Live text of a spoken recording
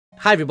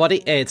Hi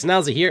everybody, it's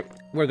Nilesy here.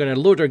 We're going to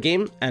load our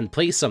game and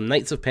play some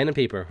Knights of Pen and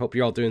Paper. Hope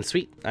you're all doing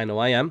sweet. I know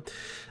I am.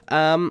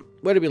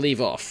 Where did we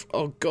leave off?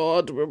 Oh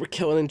god, we're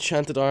killing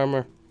enchanted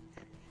armor.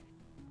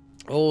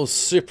 Oh,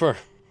 super.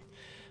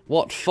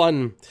 What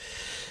fun.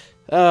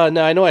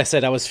 Now, I know I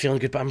said I was feeling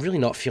good, but I'm really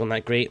not feeling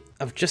that great.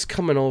 I've just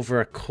coming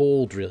over a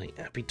cold, really.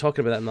 I've been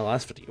talking about that in the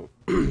last video.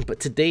 But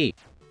today,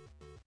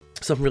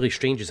 something really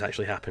strange has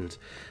actually happened.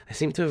 I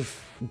seem to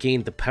have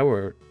gained the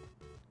power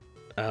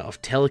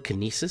of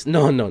telekinesis?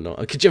 No.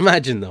 Could you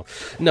imagine, though?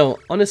 No,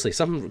 honestly,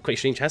 something quite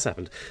strange has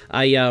happened.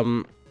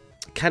 I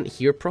can't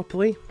hear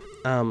properly.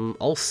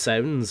 All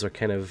sounds are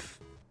kind of...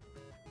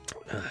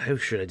 how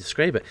should I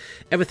describe it?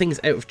 Everything's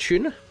out of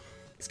tune.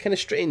 It's kind of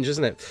strange,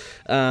 isn't it?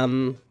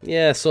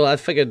 Yeah, so I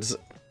figured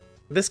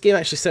this game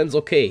actually sounds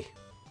okay,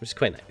 which is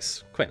quite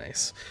nice. Quite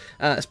nice.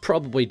 It's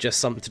probably just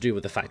something to do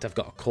with the fact I've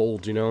got a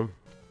cold, you know?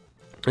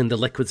 And the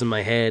liquids in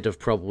my head have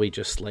probably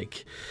just,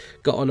 like,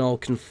 gotten all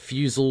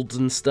confused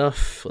and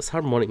stuff. It's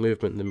harmonic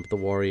movement, the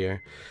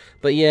warrior.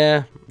 But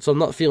yeah, so I'm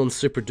not feeling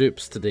super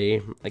dupes today.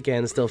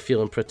 Again, still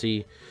feeling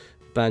pretty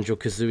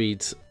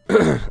Banjo-Kazooied.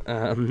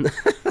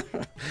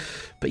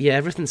 But yeah,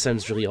 everything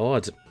sounds really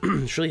odd.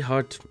 It's really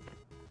hard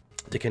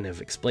to kind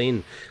of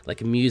explain.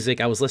 Like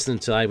music, I was listening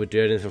to I Would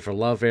Do Anything for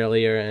Love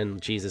earlier,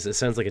 and Jesus, it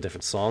sounds like a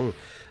different song.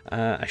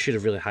 I should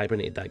have really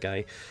hibernated that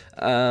guy.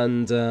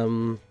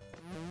 And,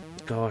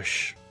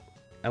 gosh,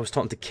 I was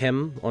talking to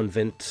Kim on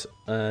Vint,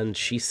 and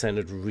she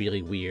sounded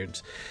really weird.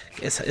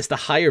 It's the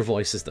higher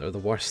voices that are the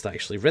worst,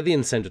 actually.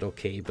 Rythian sounded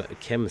okay, but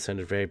Kim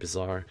sounded very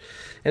bizarre.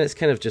 And it's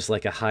kind of just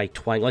like a high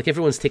twang, like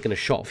everyone's taking a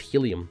shot of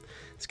helium.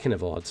 It's kind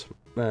of odd.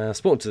 I've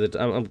spoken to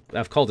the...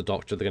 I've called the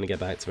doctor, they're going to get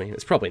back to me.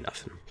 It's probably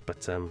nothing,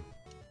 but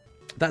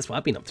that's what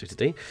I've been up to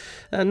today.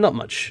 Not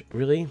much,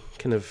 really.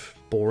 Kind of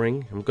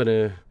boring. I'm going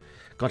to...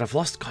 God, I've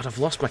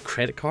lost my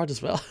credit card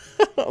as well.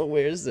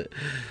 Where is it?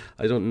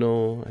 I don't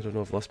know.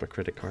 I've lost my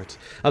credit card.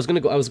 I was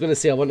gonna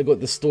say I want to go to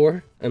the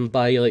store and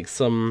buy like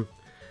some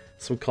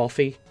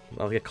coffee,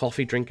 like a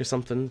coffee drink or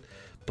something,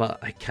 but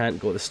I can't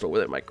go to the store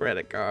without my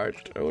credit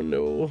card. Oh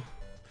no.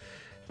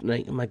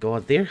 Oh my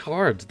god, they're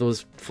hard,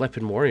 those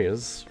flipping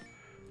warriors.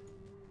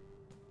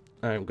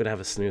 Alright, I'm gonna have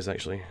a snooze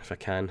actually, if I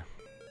can.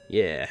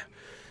 Yeah.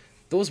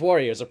 Those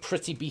warriors are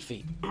pretty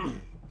beefy.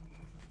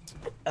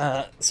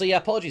 So yeah,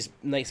 apologies,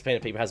 Knights of Pen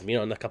and Paper hasn't been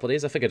on in a couple of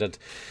days. I figured I'd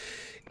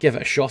give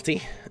it a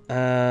shotty,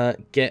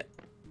 get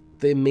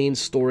the main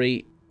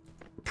story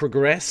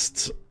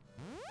progressed.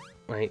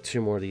 Right,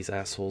 2 more of these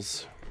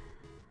assholes.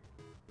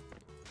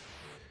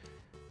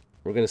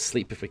 We're gonna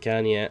sleep if we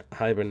can, yeah,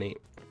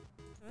 hibernate.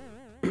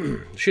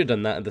 Should have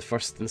done that in the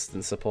first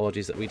instance,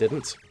 apologies that we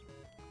didn't.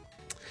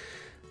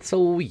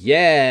 So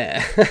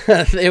yeah,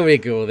 there we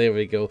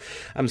go.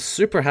 I'm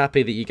super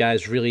happy that you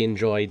guys really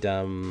enjoyed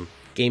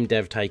Game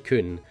Dev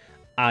Tycoon.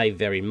 I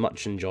very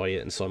much enjoy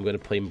it, and so I'm going to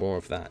play more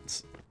of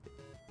that.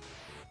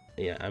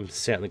 Yeah, I'm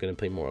certainly going to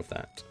play more of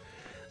that.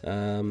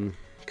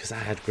 Because I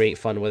had great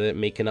fun with it,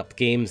 making up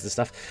games and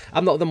stuff.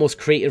 I'm not the most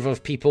creative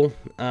of people,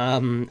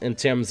 in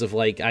terms of,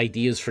 like,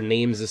 ideas for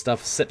names and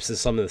stuff.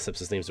 Some of the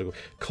Sips' names are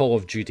Call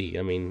of Duty.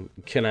 I mean,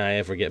 can I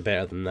ever get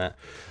better than that?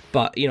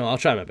 But, you know, I'll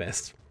try my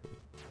best.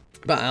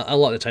 But a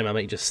lot of the time I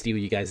might just steal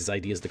you guys'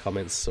 ideas in the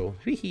comments, so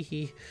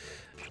let's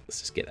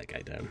just get that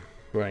guy down.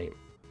 Right.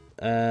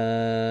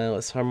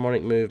 Let's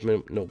harmonic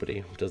movement.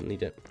 Nobody doesn't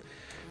need it.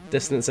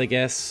 Distance, I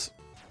guess.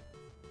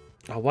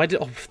 Oh, what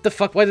the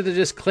fuck? Why did I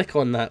just click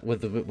on that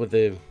with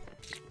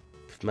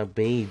my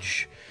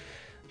mage?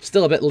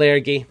 Still a bit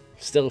lergy.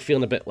 Still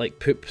feeling a bit like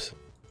poop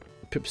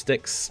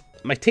sticks.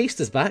 My taste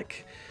is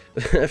back.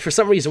 For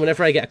some reason,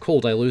 whenever I get a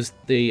cold, I lose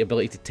the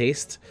ability to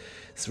taste.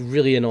 It's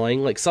really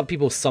annoying. Like, some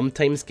people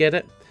sometimes get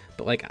it,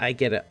 but like I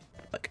get it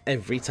like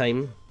every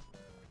time.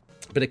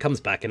 But it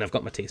comes back, and I've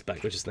got my taste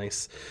back, which is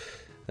nice.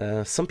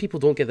 Some people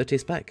don't get their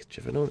taste back.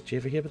 Do you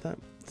ever hear about that?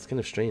 It's kind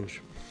of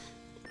strange.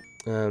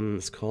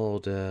 It's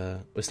called,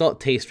 it's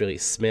not taste really,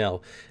 it's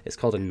smell. It's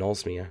called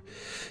anosmia.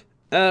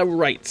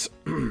 Right.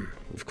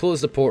 We've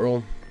closed the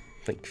portal.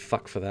 Thank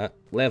fuck for that.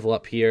 Level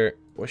up here.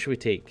 What should we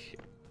take?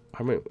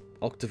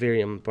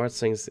 Octavarium. Bard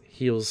Sings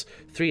heals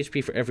 3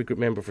 HP for every group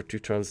member for 2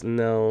 turns.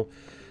 No.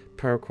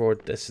 Power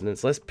Chord,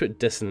 Dissonance. Let's put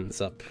Dissonance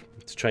up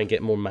to try and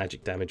get more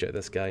magic damage out of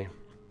this guy.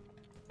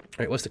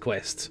 Alright, what's the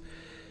quest?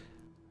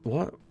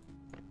 What?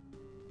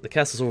 The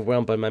castle's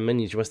overwhelmed by my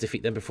minions. You must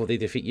defeat them before they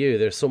defeat you.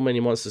 There are so many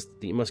monsters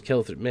that you must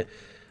kill through...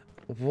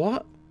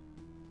 What?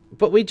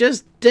 But we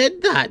just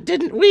did that,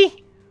 didn't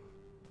we?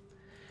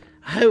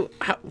 How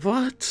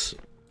what?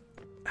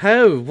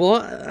 How?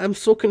 What? I'm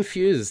so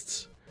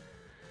confused.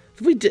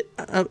 We did...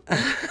 Am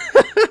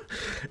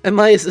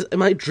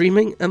I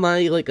dreaming? Am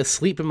I, like,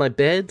 asleep in my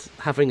bed?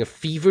 Having a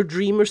fever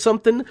dream or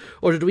something?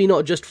 Or did we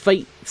not just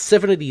fight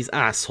 7 of these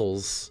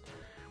assholes?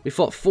 We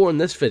fought 4 in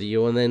this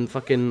video and then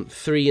fucking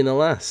 3 in the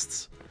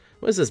last.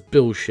 What is this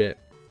bullshit?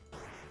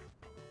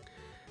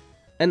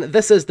 And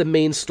this is the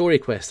main story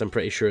quest, I'm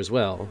pretty sure, as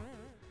well.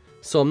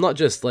 So I'm not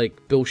just,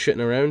 like, bullshitting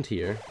around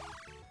here.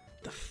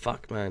 The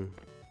fuck, man?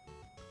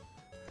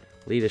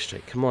 Leader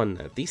strike. Come on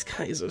now. These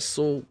guys are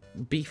so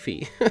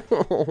beefy.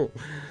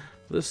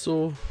 They're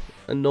so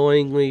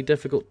annoyingly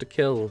difficult to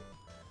kill.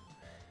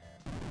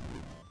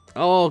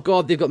 Oh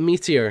god, they've got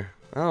Meteor.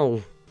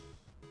 Oh.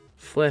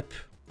 Flip.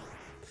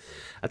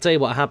 I tell you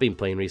what I have been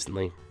playing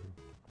recently.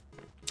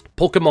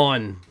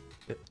 Pokemon.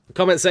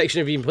 Comment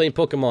section if you've been playing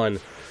Pokemon.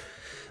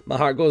 My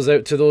heart goes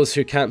out to those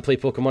who can't play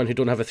Pokemon, who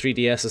don't have a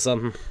 3DS or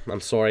something.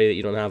 I'm sorry that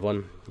you don't have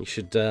one. You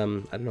should, I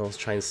don't know,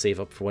 try and save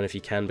up for one if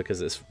you can,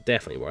 because it's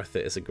definitely worth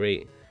it. It's a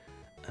great...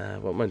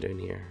 what am I doing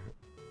here?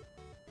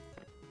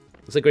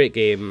 It's a great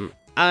game.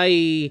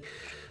 I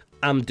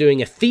am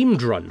doing a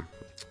themed run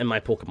in my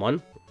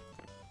Pokemon.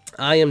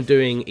 I am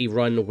doing a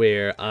run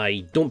where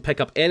I don't pick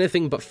up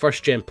anything but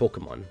first-gen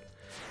Pokemon.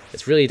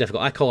 It's really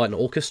difficult. I call it an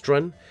Oakest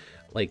run,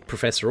 like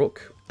Professor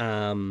Oak.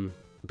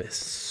 But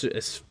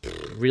it's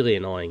really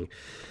annoying.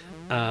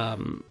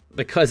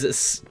 Because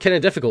it's kind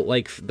of difficult.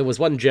 Like, there was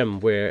one gym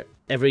where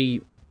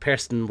every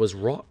person was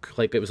rock.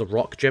 Like, it was a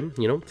rock gym,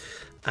 you know?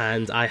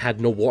 And I had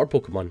no water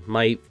Pokemon.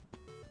 My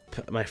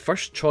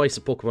first choice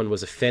of Pokemon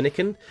was a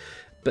Fennekin,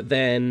 but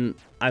then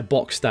I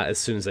boxed that as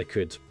soon as I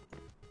could.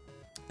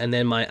 And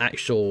then my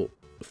actual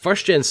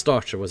first-gen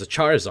starter was a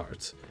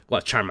Charizard. Well,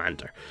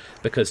 Charmander,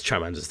 because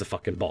Charmander's the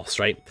fucking boss,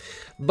 right?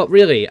 But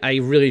really, I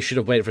really should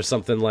have waited for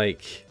something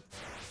like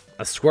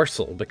a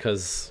Squirtle,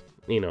 because,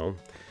 you know...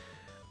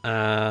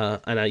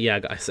 and I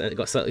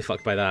got slightly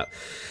fucked by that.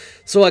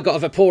 So I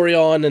got a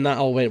Vaporeon, and that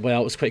all went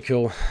well. It was quite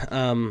cool.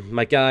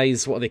 My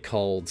guys, what are they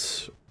called?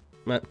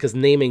 Because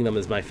naming them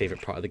is my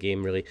favourite part of the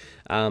game, really.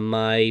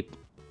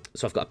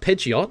 So I've got a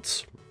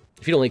Pidgeot.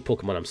 If you don't like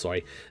Pokemon, I'm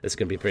sorry. This is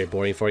going to be very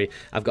boring for you.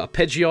 I've got a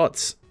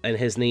Pidgeot, and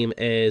his name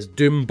is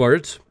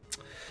Doombird.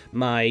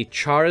 My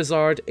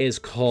Charizard is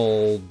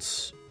called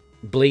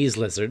Blaze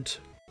Lizard.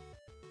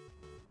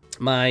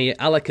 My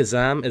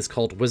Alakazam is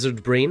called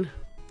Wizard Brain.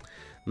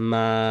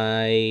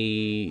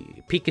 My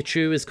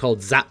Pikachu is called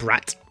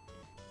Zaprat.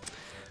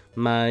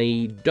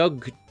 My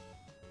Doug...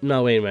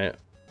 No, wait a minute.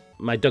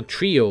 My Doug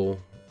Trio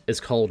is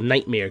called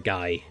Nightmare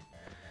Guy.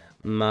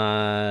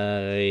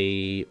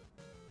 My...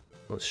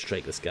 Let's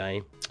strike this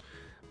guy.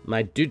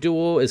 My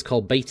Doduo is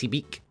called Bitey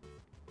Beak.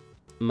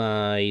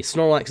 My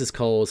Snorlax is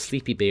called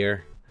Sleepy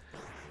Bear.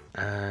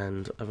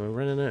 And I'm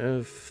running out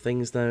of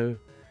things now.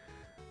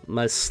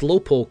 My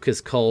Slowpoke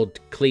is called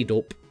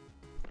Claydope.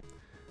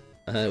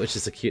 Which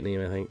is a cute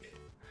name, I think.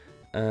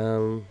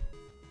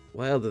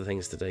 What other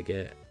things did I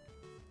get?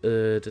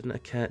 Didn't I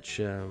catch...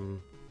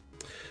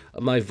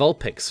 my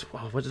Vulpix.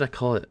 Oh, what did I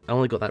call it? I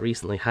only got that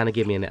recently. Hannah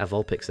gave me a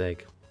Vulpix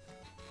egg.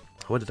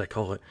 What did I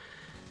call it?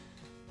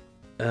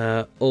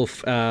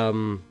 Firefluff.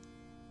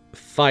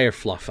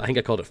 I think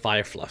I called it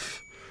Firefluff.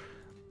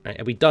 Right,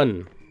 are we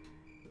done?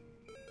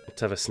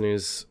 Let's have a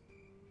snooze.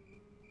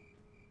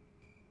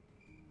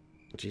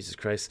 Jesus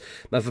Christ.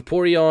 My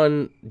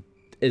Vaporeon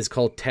is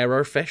called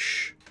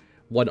Terrorfish.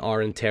 1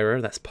 R in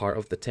Terror. That's part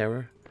of the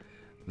Terror.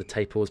 The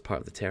typo is part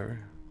of the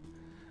Terror.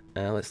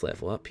 Let's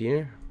level up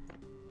here.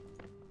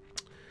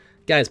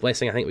 Guy's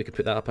Blessing, I think we could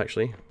put that up,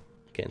 actually.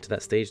 Getting to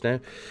that stage now.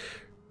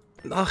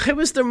 Oh, how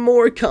is there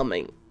more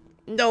coming?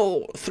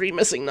 No, 3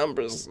 missing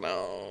numbers.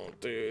 No,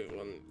 2,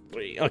 1,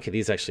 3. Okay,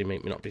 these actually may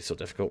not be so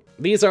difficult.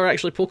 These are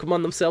actually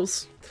Pokemon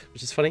themselves,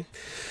 which is funny.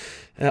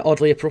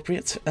 Oddly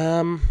appropriate.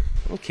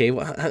 Okay,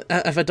 well,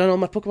 have I done all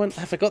my Pokemon?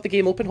 Have I got the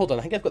game open? Hold on,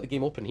 I think I've got the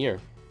game open here.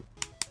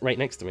 Right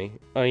next to me.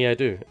 Oh yeah, I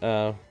do.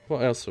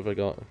 What else have I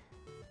got?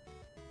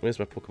 Where's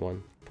my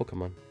Pokemon?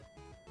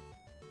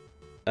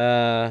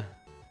 Yeah,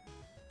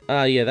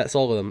 that's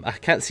all of them. I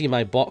can't see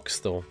my box,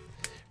 though,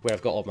 where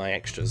I've got all my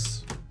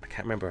extras. I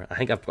can't remember. I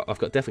think I've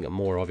definitely got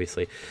more,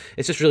 obviously.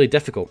 It's just really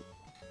difficult.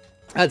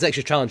 That's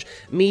extra challenge.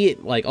 Me,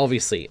 like,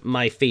 obviously,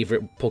 my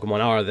favourite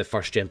Pokemon are the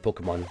first-gen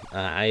Pokemon.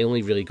 I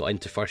only really got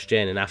into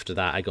first-gen, and after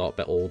that I got a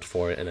bit old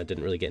for it, and I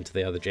didn't really get into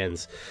the other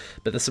gens.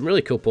 But there's some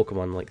really cool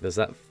Pokemon, like, there's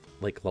that,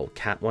 like, little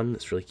cat one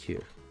that's really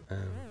cute.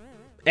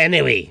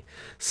 Anyway,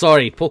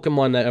 sorry,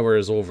 Pokemon Hour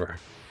is over.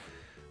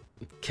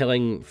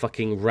 Killing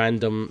fucking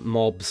random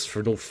mobs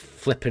for no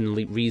flippin'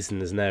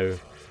 reason is now.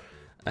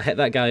 I hit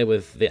that guy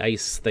with the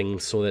ice thing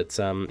so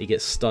that he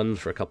gets stunned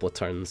for a couple of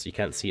turns. You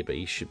can't see it, but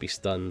he should be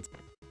stunned.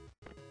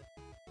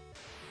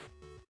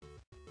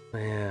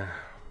 Yeah,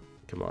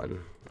 come on.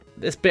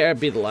 This better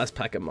be the last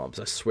pack of mobs,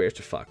 I swear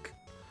to fuck.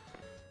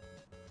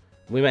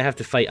 We might have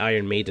to fight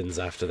Iron Maidens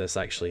after this,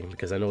 actually,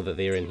 because I know that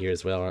they're in here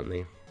as well, aren't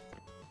they?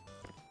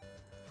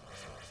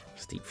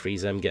 Steep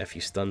freeze them, get a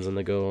few stuns on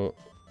the go.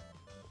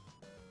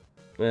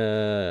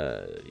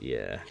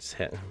 Yeah, just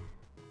hit.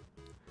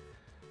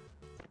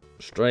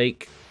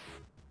 Strike.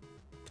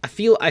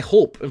 I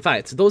hope, in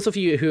fact, those of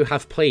you who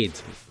have played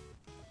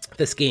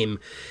this game,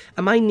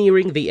 am I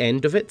nearing the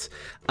end of it?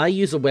 I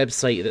use a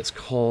website that's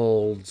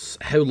called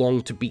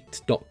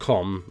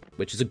howlongtobeat.com,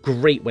 which is a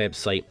great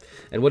website.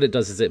 And what it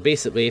does is it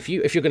basically, if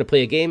you're going to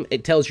play a game,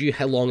 it tells you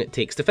how long it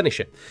takes to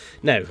finish it.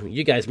 Now,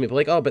 you guys may be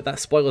like, oh, but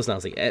that's spoilers now. I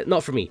was like,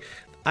 not for me.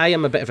 I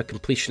am a bit of a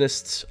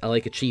completionist. I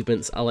like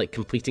achievements. I like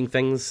completing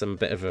things. I'm a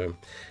bit of a...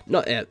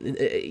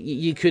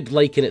 you could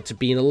liken it to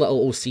being a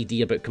little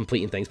OCD about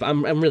completing things, but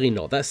I'm really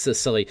not. That's so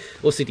silly.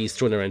 OCD is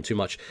thrown around too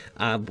much.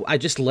 I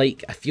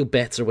feel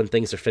better when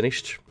things are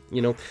finished,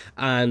 you know?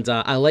 And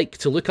I like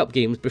to look up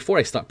games before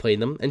I start playing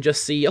them and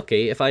just see,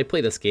 okay, if I play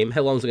this game,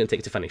 how long is it going to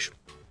take to finish?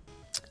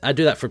 I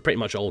do that for pretty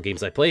much all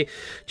games I play,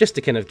 just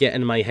to kind of get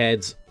in my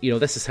head, you know,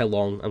 this is how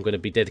long I'm going to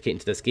be dedicating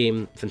to this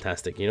game.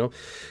 Fantastic, you know?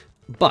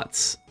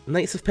 But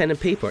Knights of Pen and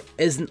Paper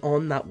isn't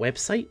on that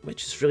website,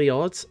 which is really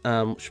odd.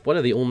 It's one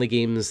of the only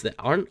games that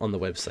aren't on the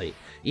website.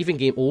 Even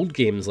old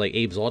games like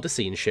Abe's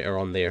Odyssey and shit are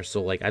on there,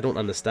 so like I don't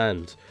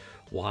understand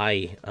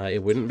why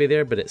it wouldn't be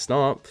there, but it's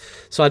not.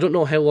 So I don't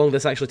know how long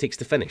this actually takes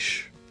to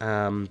finish.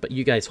 But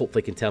you guys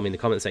hopefully can tell me in the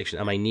comment section,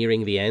 am I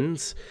nearing the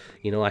end?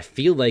 You know, I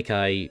feel like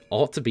I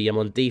ought to be. I'm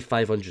on day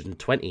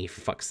 520,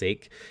 for fuck's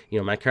sake. You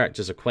know, my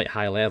characters are quite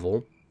high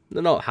level.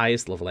 They're not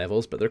highest level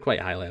levels, but they're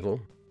quite high level.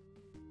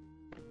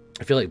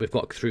 I feel like we've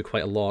got through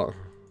quite a lot.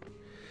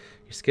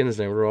 Your skin is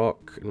now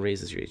rock and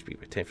raises your HP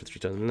by 10 for 3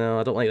 times. No,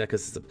 I don't like that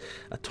because it's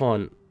a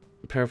taunt.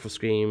 Powerful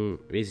Scream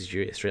raises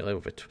your straight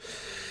level by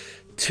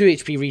 2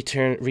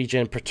 HP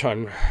regen per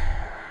turn.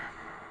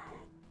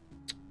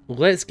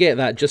 Let's get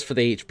that just for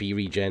the HP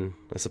regen,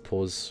 I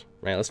suppose.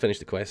 Right, let's finish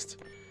the quest.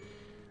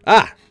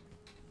 Ah!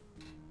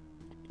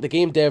 The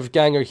game dev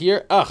gang are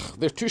here. Ugh,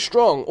 they're too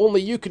strong.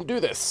 Only you can do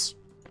this.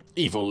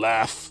 Evil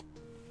laugh.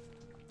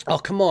 Oh,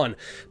 come on.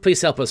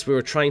 Please help us. We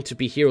were trying to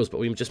be heroes,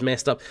 but we just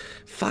messed up.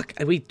 Fuck,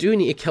 we do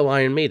need to kill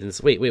Iron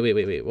Maidens. Wait.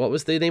 What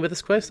was the name of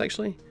this quest,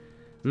 actually?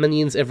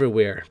 Minions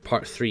Everywhere,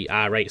 Part 3.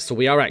 Ah, right, so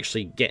we are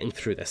actually getting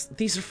through this.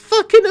 These are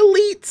fucking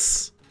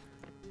elites!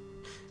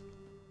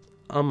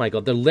 Oh my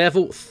god, they're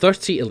level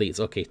 30 elites.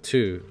 Okay,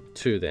 two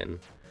then.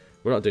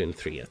 We're not doing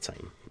 3 at a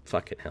time.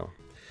 Fucking hell.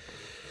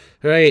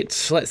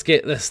 Right, let's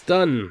get this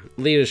done.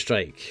 Leader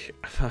Strike.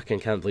 I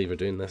fucking can't believe we're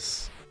doing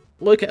this.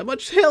 Look at how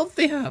much health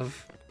they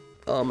have.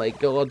 Oh my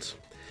god.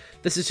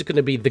 This is just going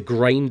to be the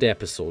grind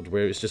episode,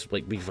 where it's just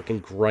like we fucking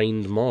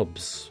grind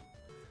mobs.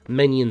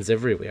 Minions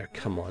everywhere,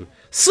 come on.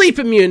 Sleep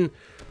immune!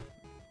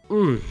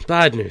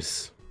 Bad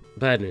news.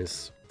 Bad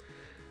news.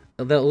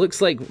 That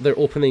looks like they're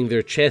opening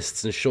their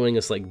chests and showing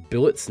us like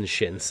bullets and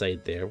shit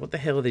inside there. What the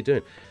hell are they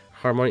doing?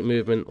 Harmonic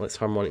movement. Let's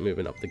harmonic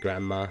movement up the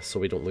grandma so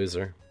we don't lose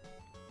her.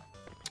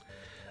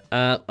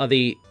 Are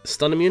they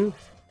stun immune?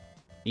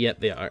 Yep,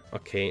 they are.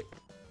 Okay.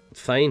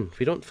 Fine.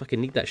 We don't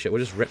fucking need that shit.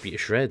 We'll just rip you to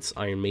shreds,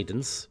 Iron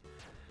Maidens.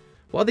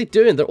 What are they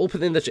doing? They're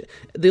opening the...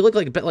 They look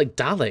like a bit like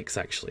Daleks,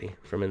 actually,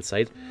 from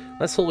inside.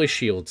 Let's Holy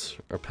Shield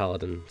our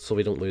Paladin, so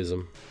we don't lose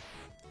them.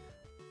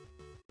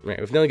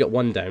 Right, we've nearly got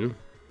one down.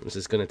 This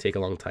is going to take a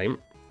long time.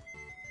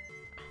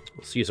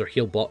 Let's use our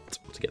heal bot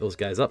to get those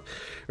guys up.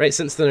 Right,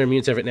 since they're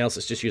immune to everything else,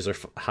 let's just use our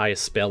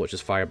highest spell, which is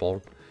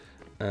Fireball.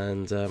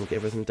 And get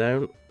everything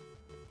down.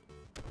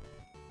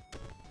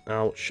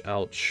 Ouch,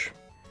 ouch.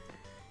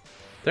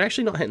 They're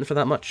actually not hitting for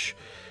that much.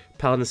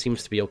 Paladin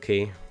seems to be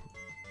okay.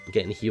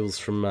 Getting heals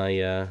from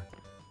my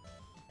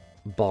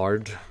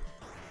Bard.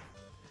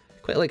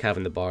 Quite like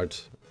having the Bard.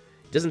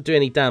 He doesn't do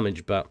any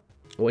damage, but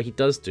what he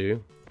does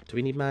do... Do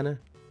we need mana?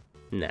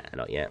 Nah,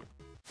 not yet.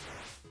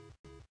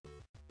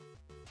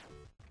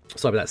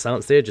 Sorry about that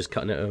silence there, just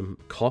cutting out a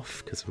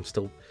cough, because I'm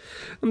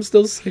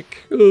still sick.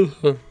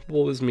 Ugh,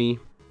 woe is me.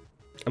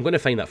 I'm going to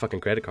find that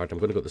fucking credit card. I'm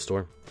going to go to the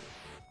store.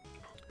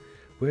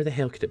 Where the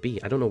hell could it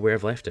be? I don't know where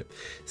I've left it.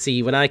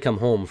 See, when I come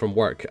home from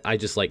work, I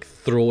just, like,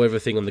 throw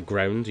everything on the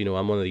ground. You know,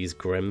 I'm one of these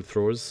grim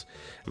throwers.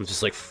 I'm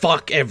just like,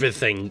 fuck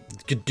everything,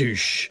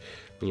 gadoosh.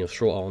 You know,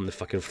 throw it all on the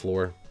fucking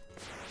floor.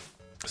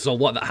 So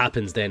what that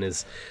happens then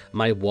is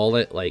my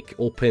wallet, like,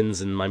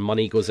 opens and my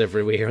money goes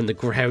everywhere on the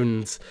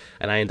ground.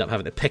 And I end up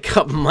having to pick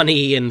up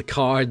money and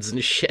cards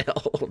and shit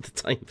all the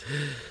time.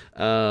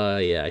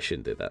 Yeah, I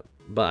shouldn't do that.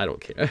 But I don't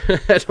care.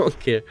 I don't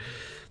care.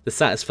 The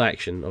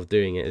satisfaction of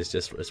doing it is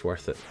just, it's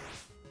worth it.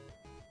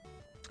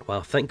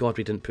 Well, thank God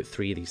we didn't put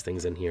 3 of these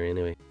things in here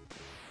anyway.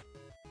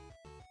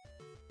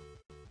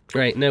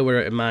 Right, now we're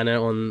out of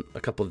mana on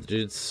a couple of the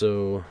dudes,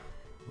 so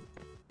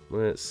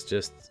let's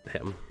just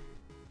hit them.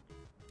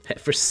 Hit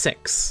for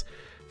 6.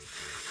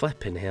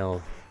 Flipping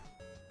hell.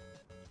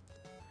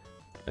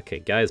 Okay,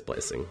 Guy's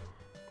Blessing.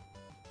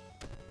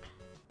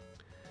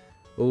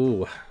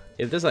 Oh,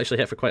 it does actually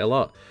hit for quite a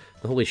lot.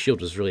 The Holy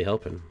Shield was really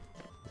helping.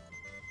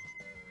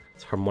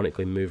 Let's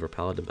harmonically move our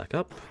Paladin back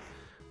up,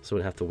 so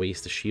we don't have to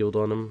waste a shield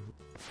on him.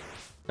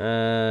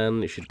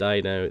 And it should die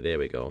now. There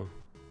we go.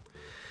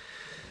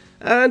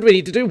 And we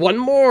need to do one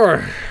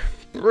more.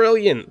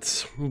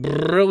 Brilliant.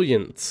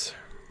 Brilliant.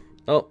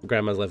 Oh,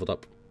 Grandma's leveled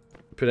up.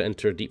 Put it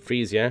into her deep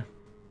freeze, yeah?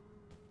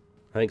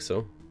 I think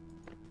so.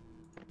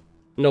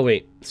 No,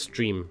 wait.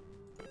 Stream.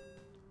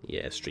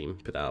 Yeah, stream.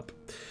 Put that up.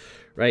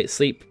 Right,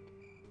 sleep.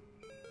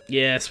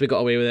 Yes, we got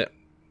away with it.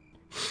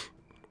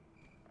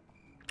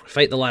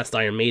 fight the last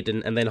Iron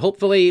Maiden, and then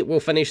hopefully we'll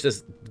finish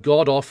this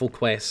god-awful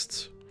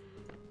quest.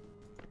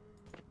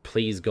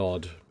 Please,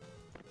 God.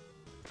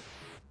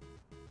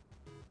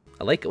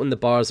 I like it when the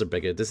bars are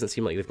bigger. It doesn't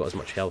seem like they've got as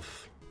much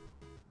health.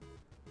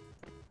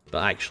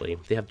 But actually,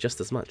 they have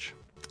just as much.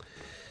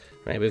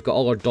 Right, we've got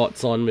all our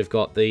dots on. We've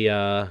got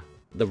the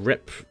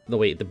rip,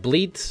 the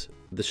bleed,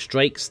 the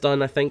strike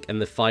stun, I think, and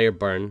the fire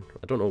burn.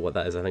 I don't know what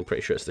that is. I think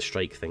pretty sure it's the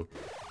strike thing.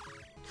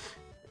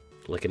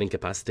 Like an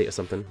incapacitate or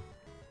something.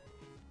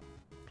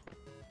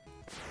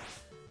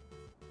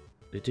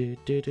 I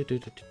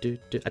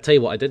tell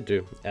you what I did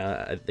do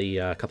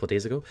a couple of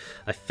days ago.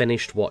 I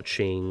finished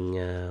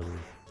watching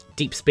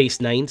Deep Space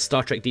Nine,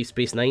 Star Trek Deep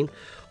Space Nine.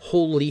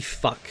 Holy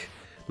fuck.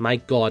 My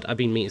God, I've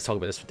been meaning to talk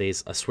about this for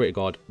days. I swear to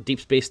God.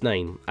 Deep Space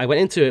Nine. I went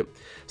into it.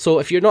 So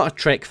if you're not a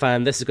Trek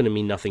fan, this is going to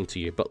mean nothing to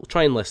you. But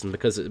try and listen,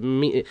 because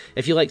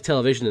if you like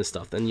television and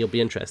stuff, then you'll be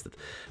interested.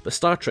 But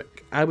Star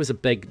Trek, I was a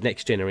big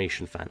Next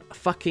Generation fan.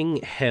 Fucking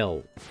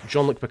hell.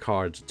 Jean-Luc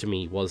Picard, to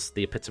me, was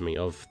the epitome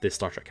of the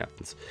Star Trek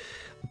captains.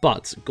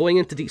 But going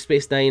into Deep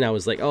Space Nine, I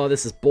was like, oh,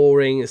 this is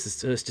boring.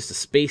 It's just a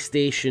space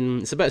station.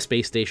 It's about a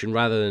space station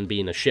rather than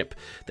being a ship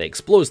that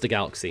explodes the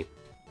galaxy.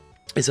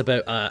 It's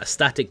about a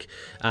static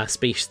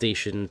space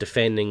station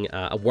defending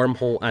a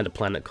wormhole and a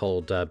planet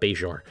called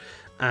Bajor.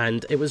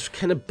 And it was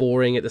kind of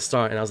boring at the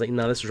start, and I was like,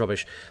 nah, this is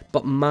rubbish.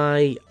 But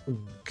my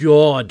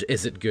God,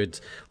 is it good.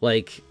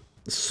 Like,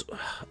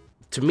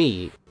 to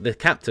me, the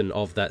captain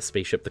of that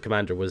spaceship, the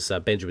commander, was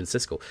Benjamin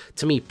Sisko.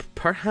 To me,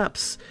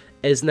 perhaps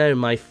is now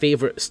my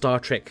favourite Star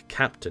Trek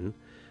captain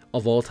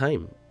of all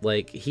time.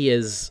 Like, he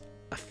is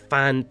a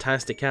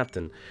fantastic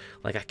captain.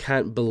 Like, I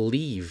can't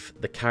believe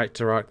the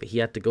character arc that he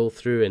had to go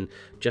through and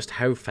just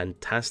how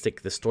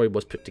fantastic the story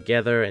was put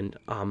together. And,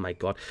 oh my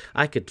God,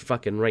 I could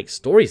fucking write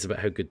stories about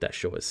how good that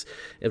show is.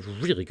 It's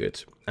really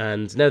good.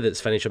 And now that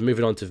it's finished, I'm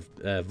moving on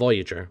to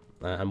Voyager.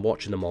 I'm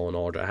watching them all in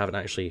order. I haven't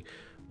actually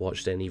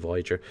watched any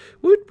Voyager.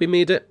 Woot, we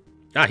made it.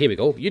 Ah, here we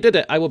go. You did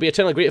it. I will be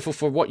eternally grateful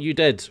for what you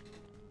did.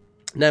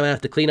 Now I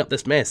have to clean up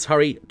this mess.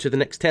 Hurry to the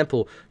next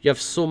temple. You have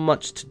so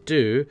much to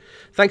do.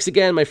 Thanks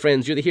again, my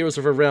friends. You're the heroes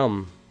of our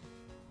realm.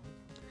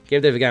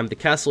 Game Dev again. The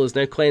castle is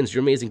now cleansed.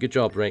 You're amazing. Good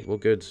job. Right, well,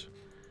 good. Is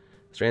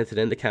there anything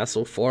in the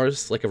castle for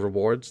us? Like a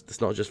reward?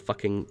 It's not just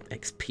fucking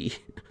XP.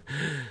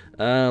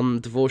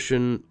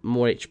 Devotion,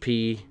 more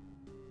HP,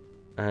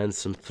 and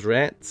some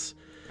threats.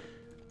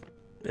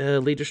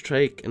 Leader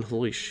Strike and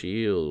Holy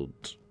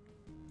Shield.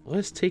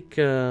 Let's take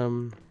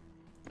more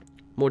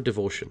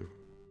Devotion.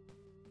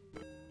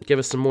 Give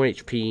us some more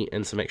HP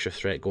and some extra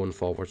threat going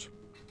forward.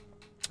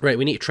 Right,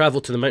 we need to travel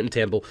to the mountain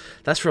temple.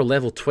 That's for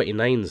level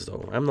 29s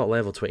though. I'm not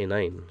level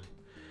 29.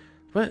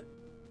 What?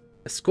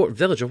 Escort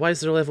villager? Why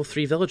is there a level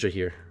 3 villager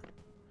here?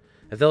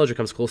 A villager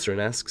comes closer and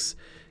asks,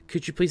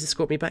 could you please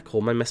escort me back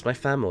home? I miss my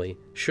family.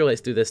 Sure,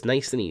 let's do this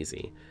nice and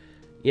easy.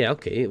 Yeah,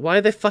 okay. Why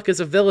the fuck is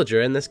a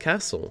villager in this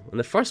castle in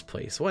the first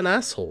place? What an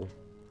asshole.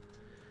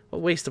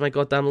 What waste of my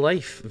goddamn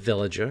life,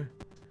 villager.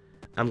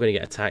 I'm gonna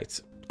get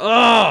attacked.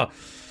 Oh!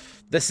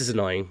 This is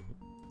annoying.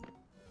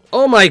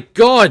 Oh my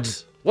God!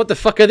 What the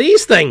fuck are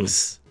these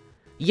things?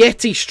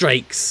 Yeti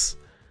strikes!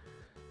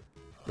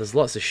 There's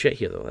lots of shit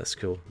here though, that's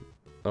cool.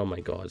 Oh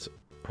my God.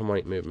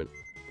 Harmonic movement.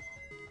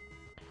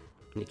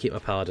 I need to keep my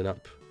paladin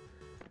up.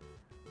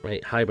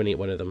 Right, hibernate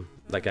one of them.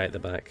 That guy at the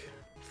back.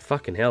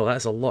 Fucking hell,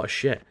 that's a lot of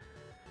shit.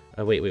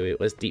 Oh wait.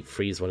 Let's deep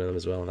freeze one of them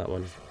as well, that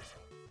one.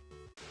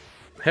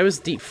 How is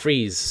deep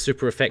freeze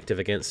super effective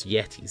against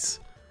Yetis?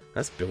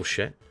 That's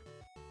bullshit.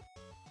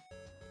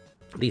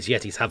 These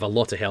Yetis have a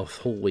lot of health.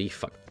 Holy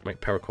fuck.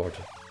 Right, power cord.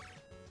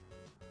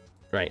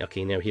 Right,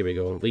 okay, now here we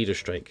go. Leader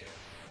Strike.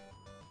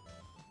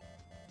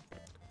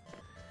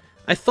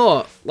 I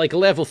thought, like, a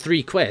level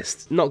 3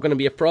 quest, not going to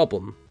be a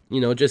problem. You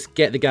know, just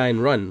get the guy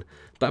and run.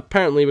 But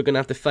apparently we're going to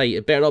have to fight.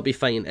 It better not be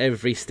fighting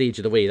every stage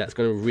of the way. That's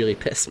going to really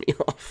piss me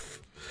off.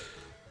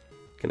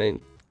 Can I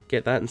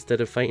get that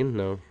instead of fighting?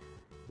 No.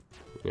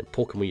 Yeah,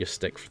 poke him with your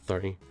stick for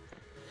 30.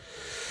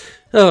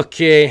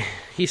 Okay,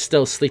 he's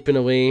still sleeping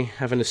away,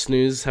 having a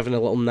snooze, having a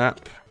little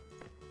nap.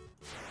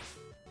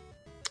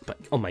 But,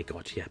 oh my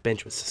God, yeah,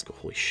 Benjamin Sisko,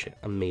 holy shit,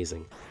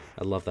 amazing.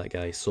 I love that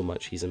guy so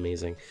much, he's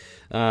amazing.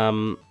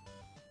 So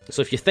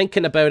if you're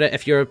thinking about it,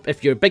 if you're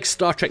a big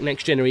Star Trek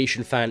Next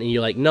Generation fan and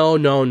you're like, no,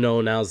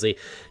 Nilesy,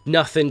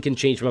 nothing can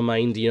change my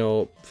mind, you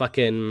know,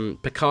 fucking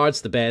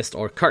Picard's the best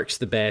or Kirk's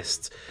the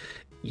best.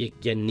 You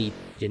need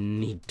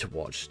to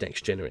watch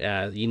Next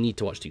Generation. You need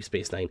to watch Deep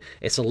Space Nine.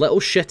 It's a little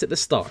shit at the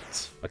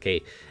start,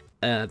 okay.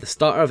 The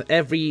start of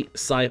every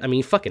I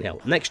mean, fucking hell,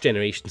 Next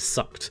Generation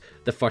sucked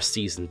the first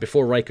season.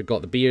 Before Riker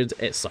got the beard,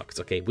 it sucked.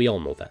 Okay, we all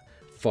know that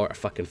for a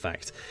fucking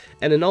fact.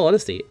 And in all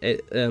honesty,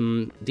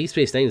 Deep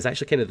Space Nine is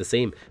actually kind of the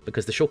same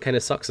because the show kind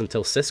of sucks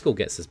until Sisko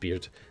gets his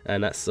beard,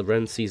 and that's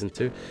around season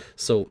 2.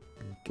 So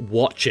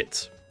watch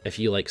it if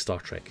you like Star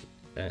Trek.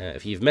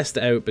 If you've missed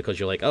it out because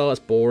you're like, oh,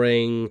 it's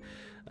boring.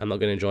 I'm not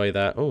going to enjoy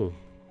that. Oh,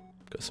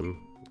 got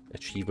some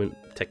achievement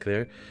tick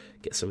there.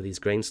 Get some of these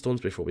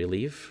grindstones before we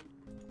leave.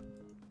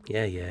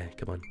 Yeah,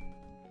 come on.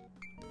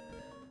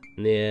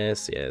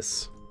 Yes.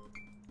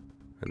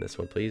 And this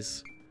one,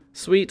 please.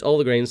 Sweet, all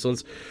the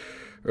grindstones.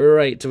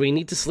 Right, do we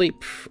need to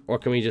sleep, or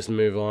can we just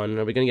move on?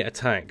 Are we going to get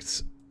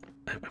attacked?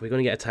 Are we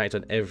going to get attacked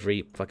on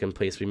every fucking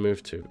place we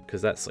move to?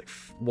 Because that's like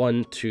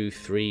 1, 2,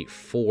 3,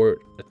 4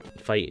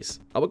 fights.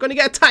 Oh, we're going to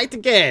get attacked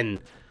again!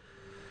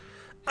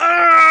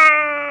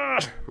 Ah!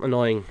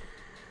 Annoying.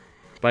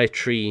 By a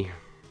tree.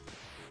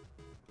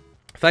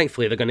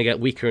 Thankfully, they're going to get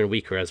weaker and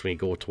weaker as we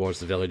go towards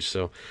the village,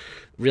 so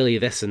really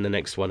this and the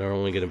next one are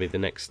only going to be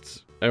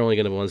they're only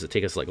going to be ones that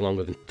take us like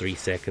longer than 3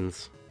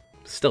 seconds.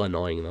 Still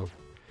annoying though.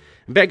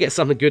 I better get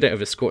something good out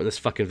of escorting this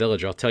fucking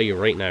villager, I'll tell you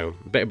right now.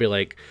 Better be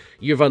like,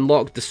 you've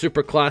unlocked the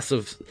super class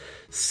of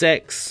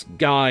sex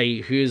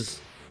guy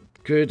who's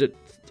good at...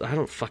 I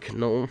don't fucking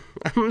know.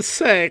 I'm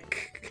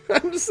sick.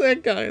 I'm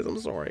sick, guys. I'm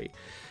sorry.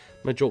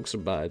 My jokes are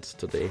bad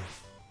today.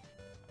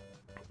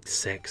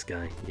 Sex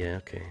guy. Yeah,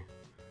 okay.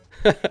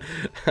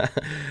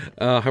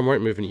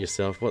 Harmonic movement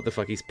yourself. What the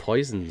fuck? He's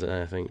poisoned,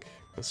 I think.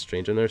 That's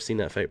strange. I've never seen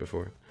that effect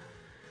before.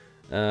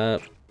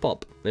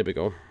 Pop. There we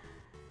go.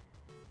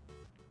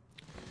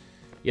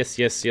 Yes,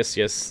 yes, yes,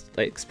 yes.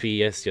 XP,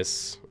 yes,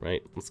 yes.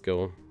 Right, let's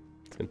go.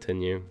 Let's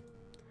continue.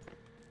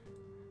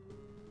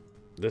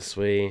 This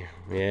way.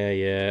 Yeah,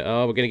 yeah.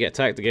 Oh, we're gonna get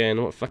attacked again.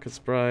 What a fucking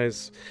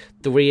surprise.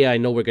 The way I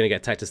know we're gonna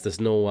get attacked is there's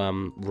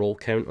no roll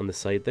count on the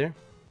side there.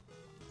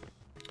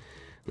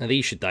 Now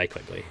these should die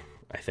quickly,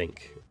 I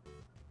think.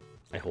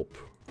 I hope.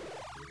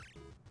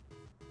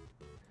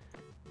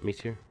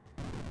 Meteor.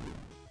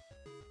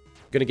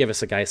 Gonna give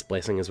us a Gaia's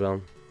Blessing as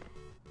well.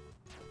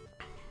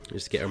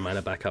 Just to get our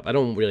mana back up. I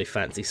don't really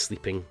fancy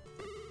sleeping.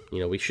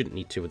 You know, we shouldn't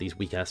need to with these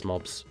weak ass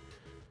mobs.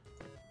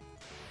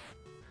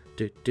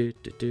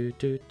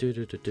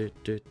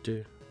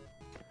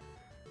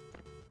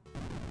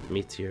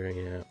 Meteor,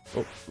 yeah.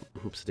 Oh,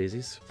 oops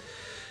daisies.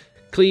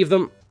 Cleave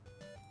them.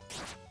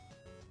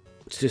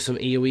 Let's do some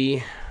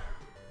AoE.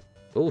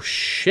 Oh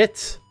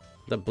shit!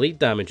 That bleed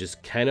damage is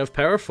kind of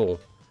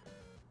powerful.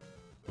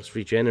 Let's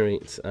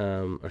regenerate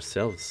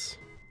ourselves.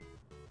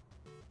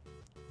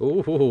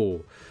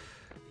 Oh,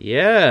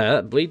 yeah,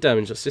 that bleed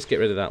damage. Let's just get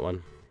rid of that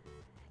one.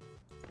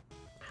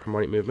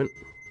 Harmonic movement.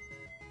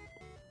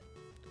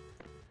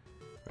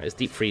 Right, let's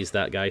deep freeze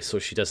that guy so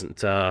she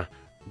doesn't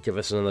give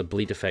us another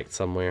bleed effect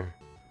somewhere.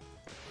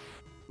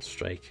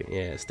 Strike.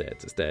 Yeah, it's dead.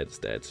 It's dead. It's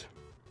dead.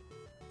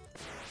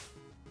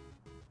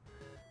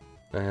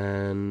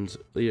 And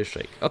leader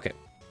strike. Okay,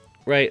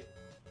 right.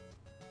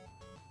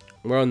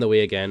 We're on the way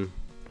again.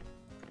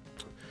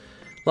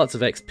 Lots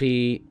of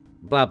XP.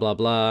 Blah blah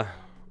blah.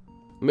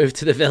 Move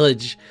to the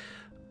village.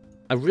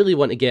 I really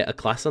want to get a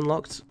class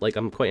unlocked. Like,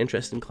 I'm quite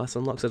interested in class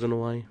unlocks. I don't know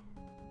why.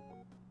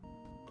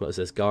 What is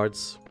this?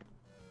 Guards.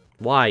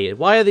 Why?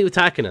 Why are they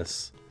attacking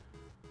us?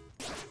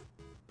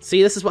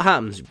 See, this is what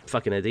happens, you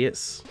fucking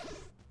idiots.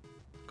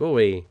 Go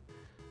away.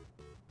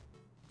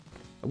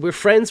 We're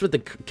friends with the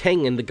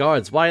king and the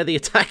guards. Why are they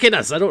attacking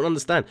us? I don't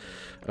understand.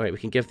 Alright, we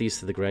can give these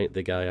to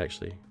the guy,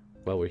 actually,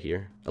 while we're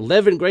here.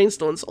 11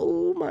 grindstones.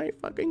 Oh my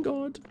fucking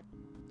god.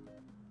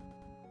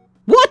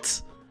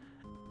 What?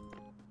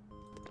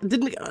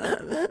 Didn't...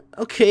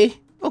 okay.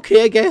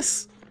 Okay, I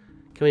guess.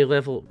 Can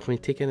we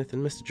take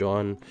anything? Mr.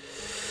 John.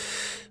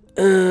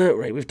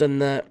 Right, we've done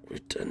that.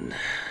 We've done...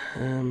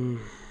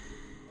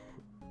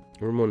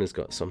 Ramona's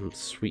got some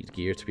sweet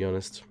gear, to be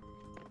honest.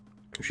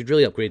 We should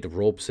really upgrade the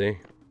robes, eh?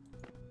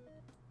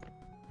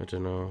 I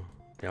don't know.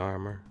 The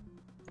armor.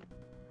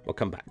 We'll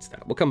come back to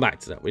that. We'll come back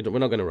to that. We're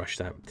not going to rush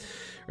that.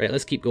 Right,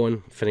 let's keep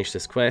going. Finish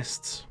this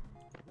quest.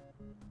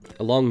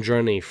 A long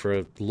journey for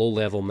a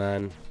low-level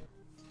man.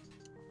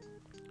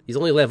 He's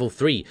only level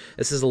 3.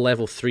 This is a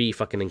level 3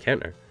 fucking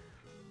encounter.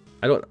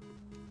 I don't...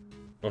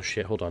 Oh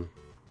shit, hold on.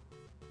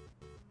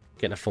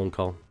 Getting a phone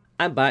call.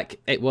 I'm back.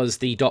 It was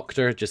the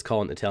doctor just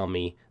calling to tell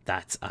me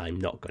that I'm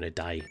not going to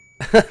die.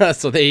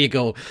 So there you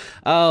go.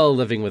 Oh,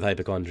 living with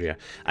hypochondria.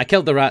 I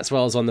killed the rats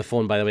while I was on the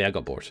phone, by the way. I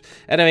got bored.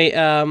 Anyway,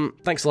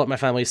 thanks a lot. My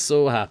family's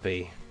so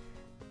happy.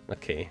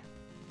 Okay.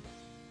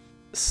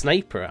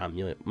 Sniper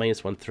amulet.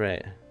 -1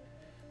 threat.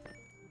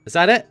 Is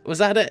that it? Was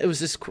that it? It was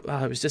just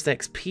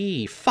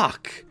XP.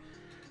 Fuck.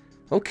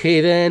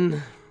 Okay,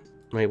 then.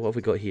 Right, what have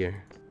we got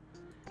here?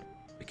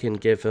 We can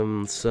give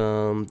him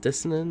some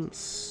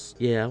dissonance.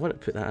 Yeah, I want to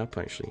put that up,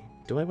 actually.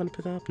 Do I want to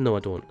put that up? No, I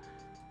don't.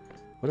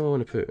 What do I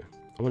want to put?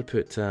 I want to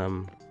put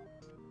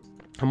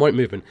harmonic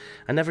movement.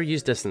 I never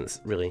used distance,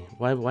 really.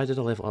 Why did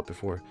I level up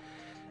before?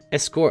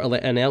 Escort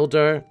an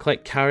elder,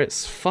 collect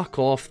carrots. Fuck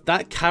off.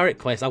 That carrot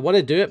quest, I want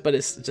to do it, but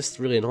it's just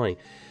really annoying.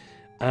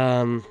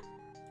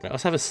 Right,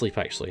 let's have a sleep,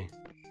 actually.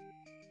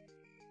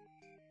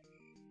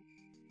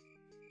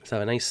 Let's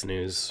have a nice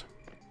snooze.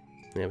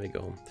 There we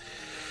go.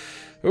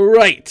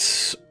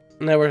 Right.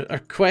 Now our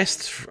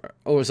quest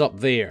is up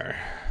there.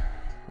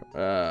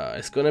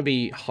 It's going to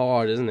be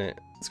hard, isn't it?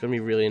 It's going to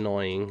be really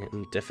annoying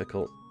and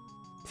difficult.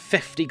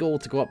 50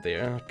 gold to go up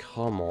there. Oh,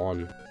 come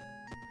on.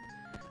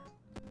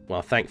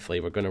 Well, thankfully,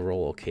 we're going to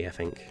roll okay, I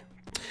think.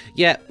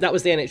 Yeah, that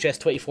was the NHS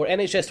 24.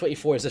 NHS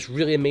 24 is this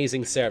really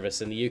amazing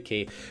service in the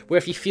UK where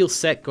if you feel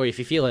sick or if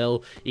you feel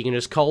ill, you can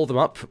just call them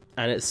up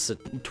and it's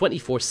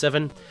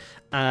 24/7.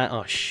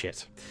 Oh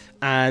shit.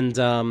 And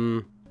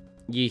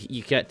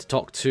you get to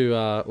talk to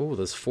oh,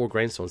 there's 4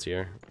 grindstones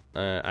here.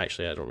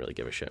 Actually, I don't really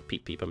give a shit.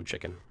 Peep Peep, I'm a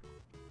chicken.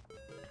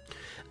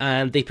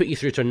 And they put you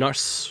through to a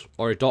nurse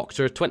or a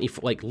doctor,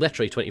 like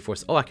literally 24.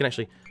 Oh, I can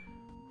actually.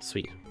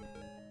 Sweet.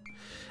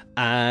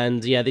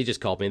 And yeah, they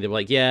just called me. They were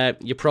like, "Yeah,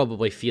 you're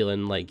probably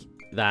feeling like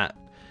that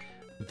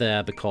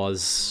there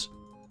because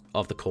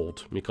of the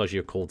cold, because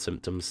your cold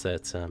symptoms.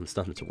 That it's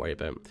nothing to worry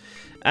about."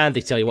 And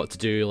they tell you what to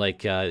do,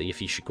 like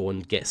if you should go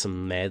and get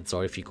some meds,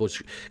 or if you go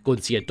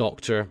and see a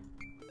doctor.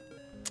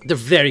 They're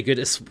very good.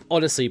 It's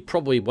honestly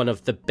probably one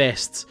of the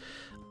best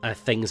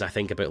things I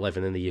think about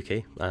living in the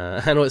UK.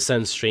 I know it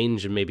sounds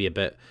strange and maybe a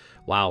bit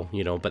wow,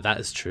 you know, but that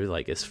is true.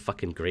 Like, it's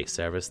fucking great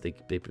service they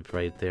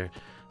provide there.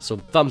 So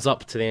thumbs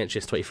up to the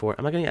NHS24.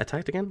 Am I gonna get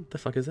attacked again? The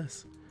fuck is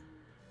this?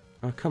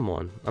 Oh, come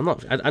on. I'm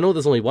not. I know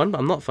there's only one, but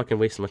I'm not fucking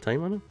wasting my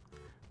time on it.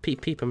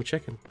 Peep Peep, I'm a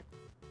chicken.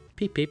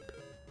 Peep Peep.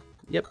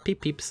 Yep,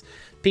 Peep Peeps.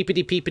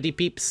 Peepity peepity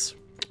peeps.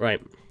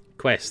 Right.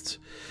 Quest.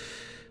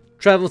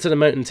 Travel to the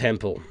mountain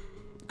temple.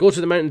 Go to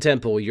the mountain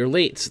temple. You're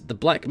late. The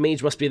black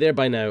mage must be there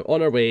by now.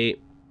 On our way.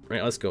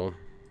 Right, let's go.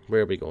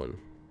 Where are we going?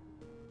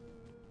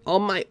 Oh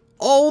my...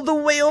 All the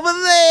way over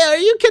there! Are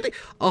you kidding?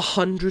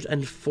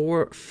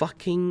 104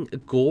 fucking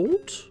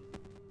gold?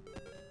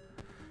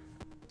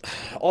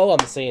 All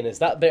I'm saying is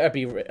that better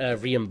be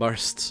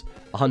reimbursed.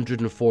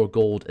 104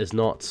 gold is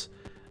not,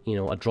 you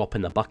know, a drop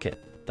in the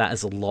bucket. That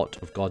is a lot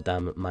of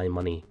goddamn my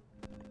money.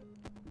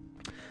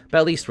 But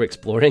at least we're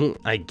exploring,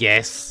 I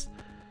guess.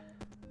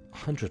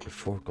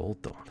 104 gold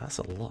though. That's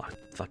a lot of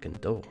fucking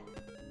dough.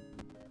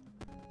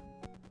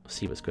 Let's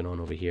see what's going on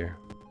over here.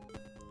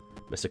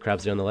 Mr.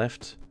 Krabsy on the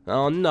left.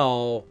 Oh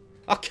no!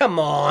 Oh come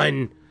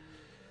on!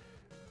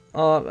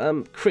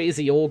 Oh,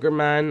 crazy ogre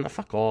man.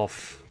 Fuck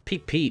off.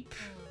 Peep Peep.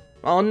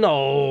 Oh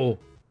no!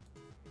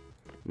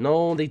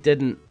 No, they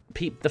didn't.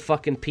 Peep the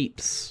fucking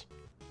peeps.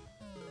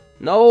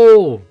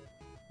 No!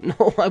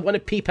 No, I want to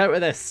peep out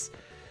of this.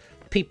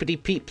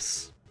 Peepity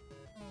peeps.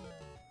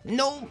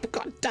 No!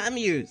 God damn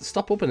you!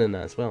 Stop opening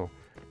that as well.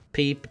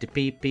 Peepity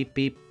peep peep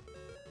peep.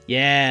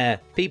 Yeah!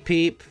 Peep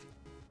Peep.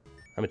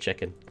 I'm a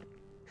chicken.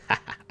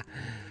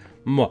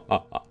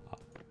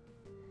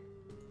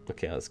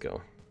 Okay, let's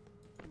go.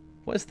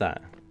 What is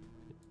that?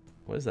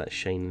 What is that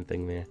shining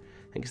thing there?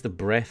 I think it's the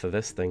breath of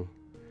this thing.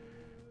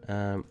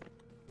 Right,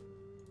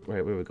 where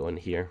are we going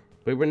here?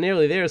 We were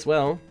nearly there as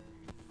well.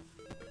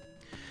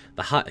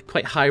 The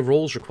quite high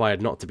rolls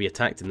required not to be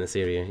attacked in this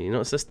area. You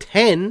notice this?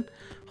 10?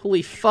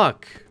 Holy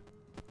fuck.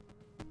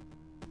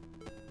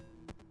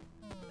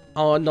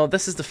 Oh no,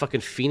 this is the fucking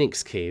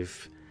Phoenix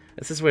Cave.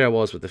 This is where I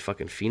was with the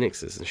fucking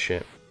phoenixes and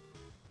shit.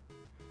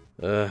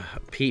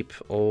 Peep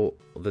all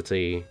the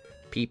day.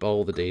 Peep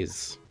all the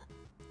days.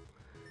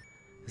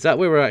 Is that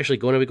where we're actually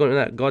going? Are we going to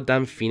that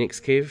goddamn Phoenix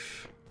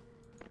Cave?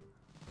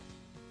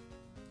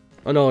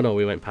 Oh no, no,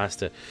 we went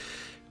past it.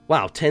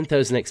 Wow,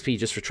 10,000 XP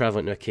just for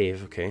traveling to a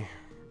cave, okay.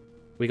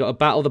 We got to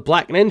battle the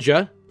Black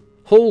Ninja.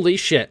 Holy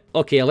shit.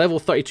 Okay, a level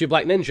 32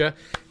 Black Ninja.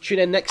 Tune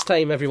in next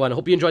time, everyone. I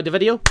hope you enjoyed the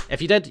video.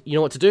 If you did, you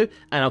know what to do,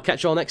 and I'll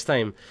catch you all next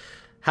time.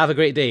 Have a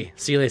great day.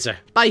 See you later.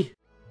 Bye!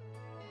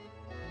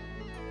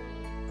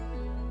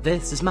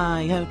 This is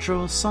my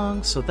outro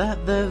song so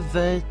that the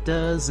vid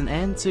doesn't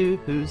end too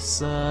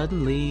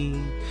suddenly.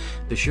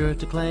 Be sure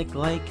to click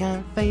like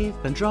and fave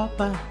and drop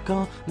a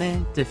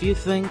comment if you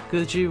think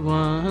that you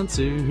want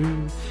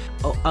to.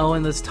 Oh,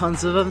 and there's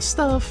tons of other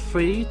stuff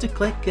for you to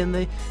click in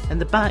the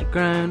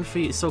background for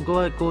you. So go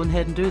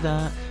ahead and do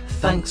that.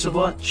 Thanks for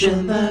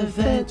watching the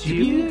vid,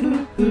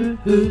 you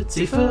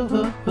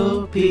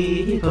beautiful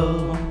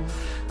people.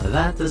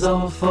 That is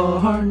all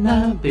for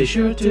now. Be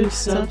sure to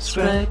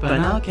subscribe,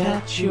 and I'll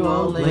catch you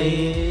all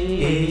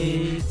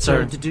later.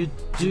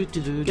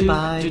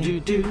 Goodbye.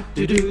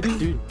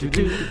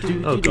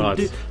 Oh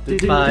god.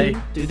 Bye.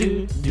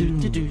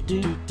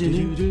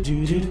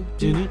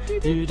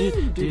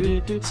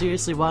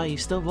 Seriously, why are you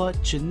still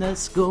watching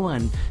this? Go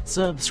and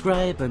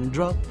subscribe and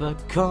drop a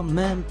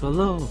comment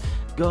below.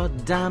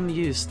 God damn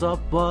you, stop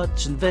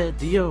watching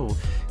video.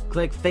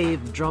 Click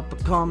fave, drop a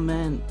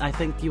comment, I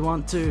think you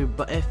want to,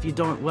 but if you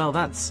don't, well,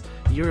 that's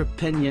your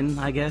opinion,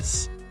 I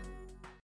guess.